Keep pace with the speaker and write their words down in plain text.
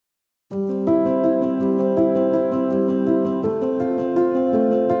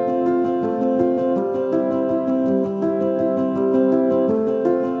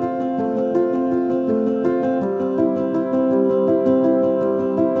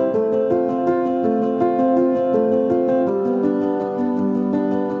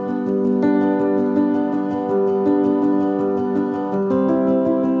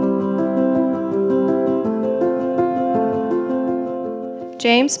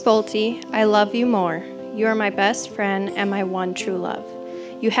James Bolte, I love you more. You are my best friend and my one true love.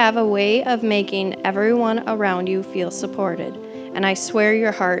 You have a way of making everyone around you feel supported, and I swear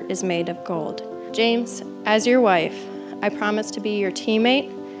your heart is made of gold. James, as your wife, I promise to be your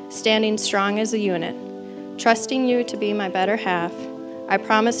teammate, standing strong as a unit, trusting you to be my better half. I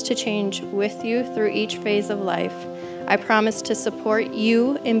promise to change with you through each phase of life. I promise to support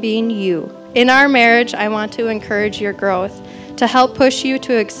you in being you. In our marriage, I want to encourage your growth, to help push you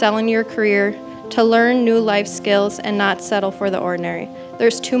to excel in your career, to learn new life skills and not settle for the ordinary.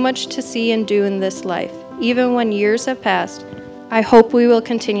 There's too much to see and do in this life. Even when years have passed, I hope we will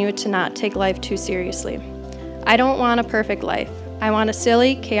continue to not take life too seriously. I don't want a perfect life. I want a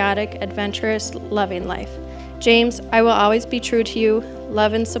silly, chaotic, adventurous, loving life. James, I will always be true to you,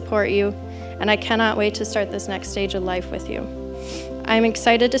 love and support you, and I cannot wait to start this next stage of life with you. I'm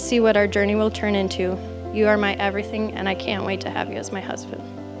excited to see what our journey will turn into. You are my everything, and I can't wait to have you as my husband.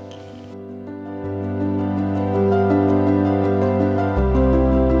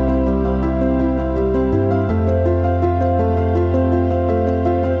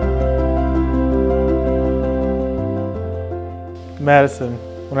 Madison,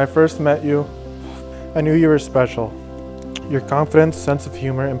 when I first met you, I knew you were special. Your confidence, sense of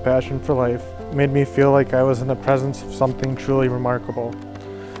humor, and passion for life made me feel like I was in the presence of something truly remarkable.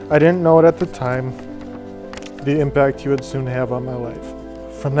 I didn't know it at the time, the impact you would soon have on my life.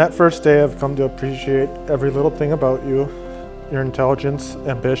 From that first day, I've come to appreciate every little thing about you, your intelligence,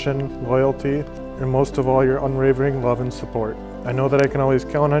 ambition, loyalty, and most of all, your unwavering love and support. I know that I can always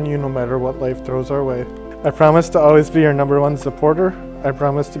count on you no matter what life throws our way. I promise to always be your #1 supporter. I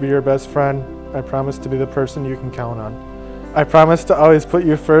promise to be your best friend. I promise to be the person you can count on. I promise to always put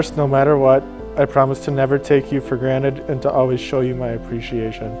you first no matter what. I promise to never take you for granted and to always show you my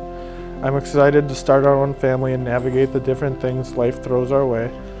appreciation. I'm excited to start our own family and navigate the different things life throws our way.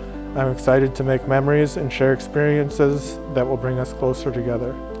 I'm excited to make memories and share experiences that will bring us closer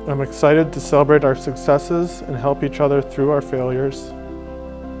together. I'm excited to celebrate our successes and help each other through our failures.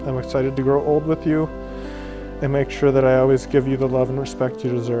 I'm excited to grow old with you and make sure that I always give you the love and respect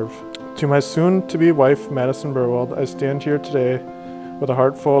you deserve. To my soon-to-be wife, Madison Burwald, I stand here today with a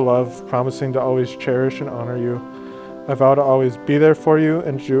heart full of love, promising to always cherish and honor you. I vow to always be there for you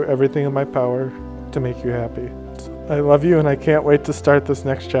and do everything in my power to make you happy. I love you and I can't wait to start this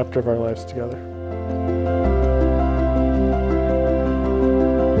next chapter of our lives together.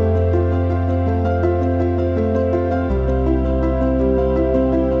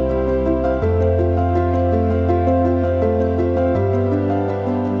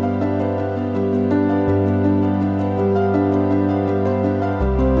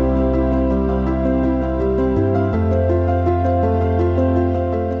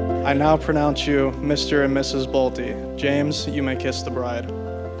 I now pronounce you Mr. and Mrs. Bolte. James, you may kiss the bride.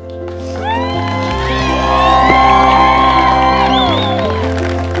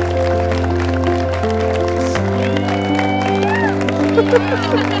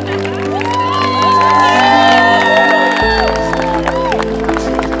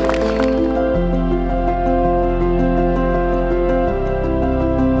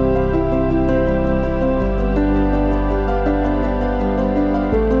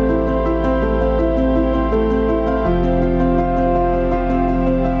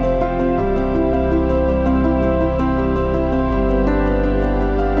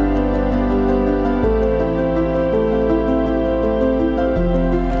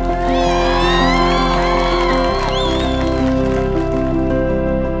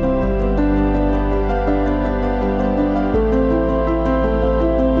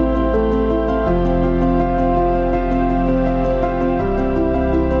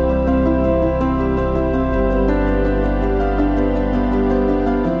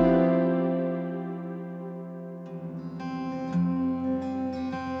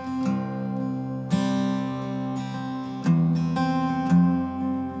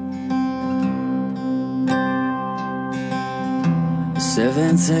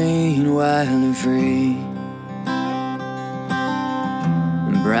 "17, wild and free,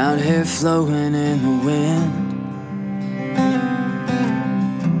 and brown hair flowing in the wind,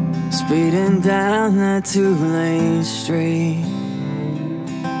 speeding down that 2-lane street,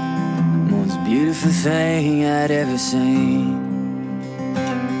 most beautiful thing I'd ever seen.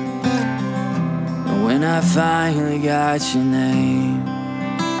 And when I finally got your name,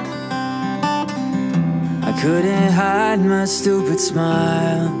 I couldn't hide my stupid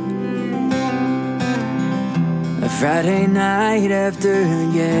smile. A Friday night after the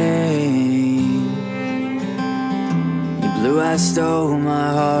game, your blue eyes stole my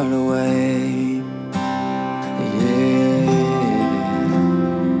heart away. Yeah.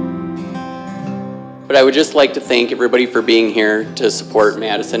 But I would just like to thank everybody for being here to support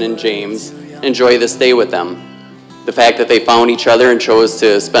Madison and James and enjoy this day with them. The fact that they found each other and chose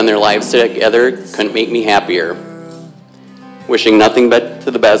to spend their lives together couldn't make me happier. Wishing nothing but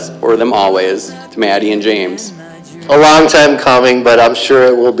to the best for them always, to Maddie and James. A long time coming, but I'm sure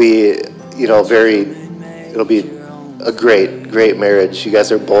it will be, it'll be a great marriage. You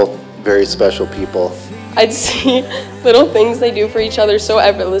guys are both very special people. I'd see little things they do for each other so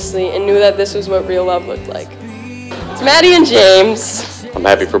effortlessly and knew that this was what real love looked like. It's Maddie and James. I'm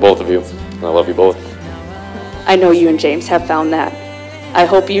happy for both of you, and I love you both. I know you and James have found that. I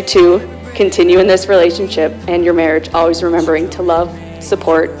hope you two continue in this relationship and your marriage, always remembering to love,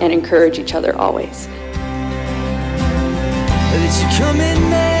 support, and encourage each other always. That you come and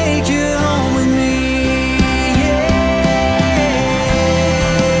make your home with me.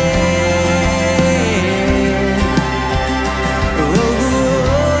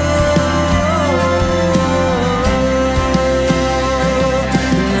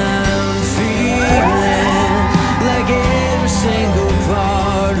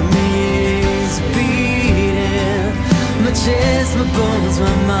 Chest, my bones,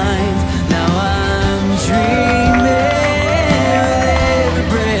 my mind. Now I'm dreaming with every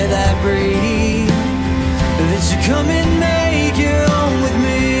breath I breathe that you come and make your own with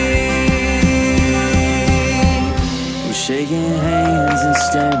me. We're shaking hands and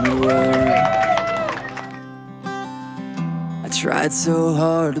staring at word. I tried so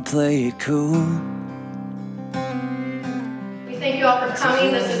hard to play it cool. Thank you all for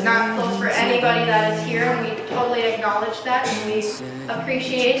coming. This is not close for anybody that is here, and we totally acknowledge that, and we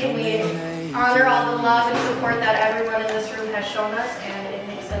appreciate and we honor all the love and support that everyone in this room has shown us, and it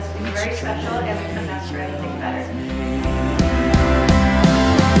makes us feel very special, and we couldn't ask for anything better.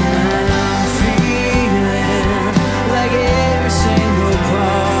 I'm feeling like every single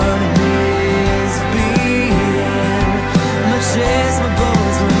part of me is beating. My chest, my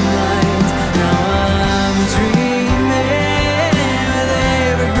bones, my mind. Now I'm dreaming.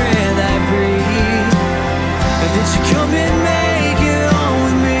 That you come and make it on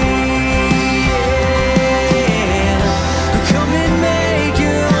with me, yeah. Come and make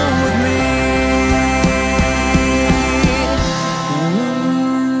it on with me.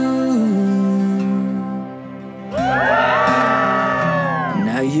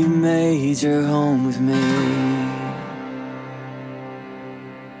 Now you made your home with me.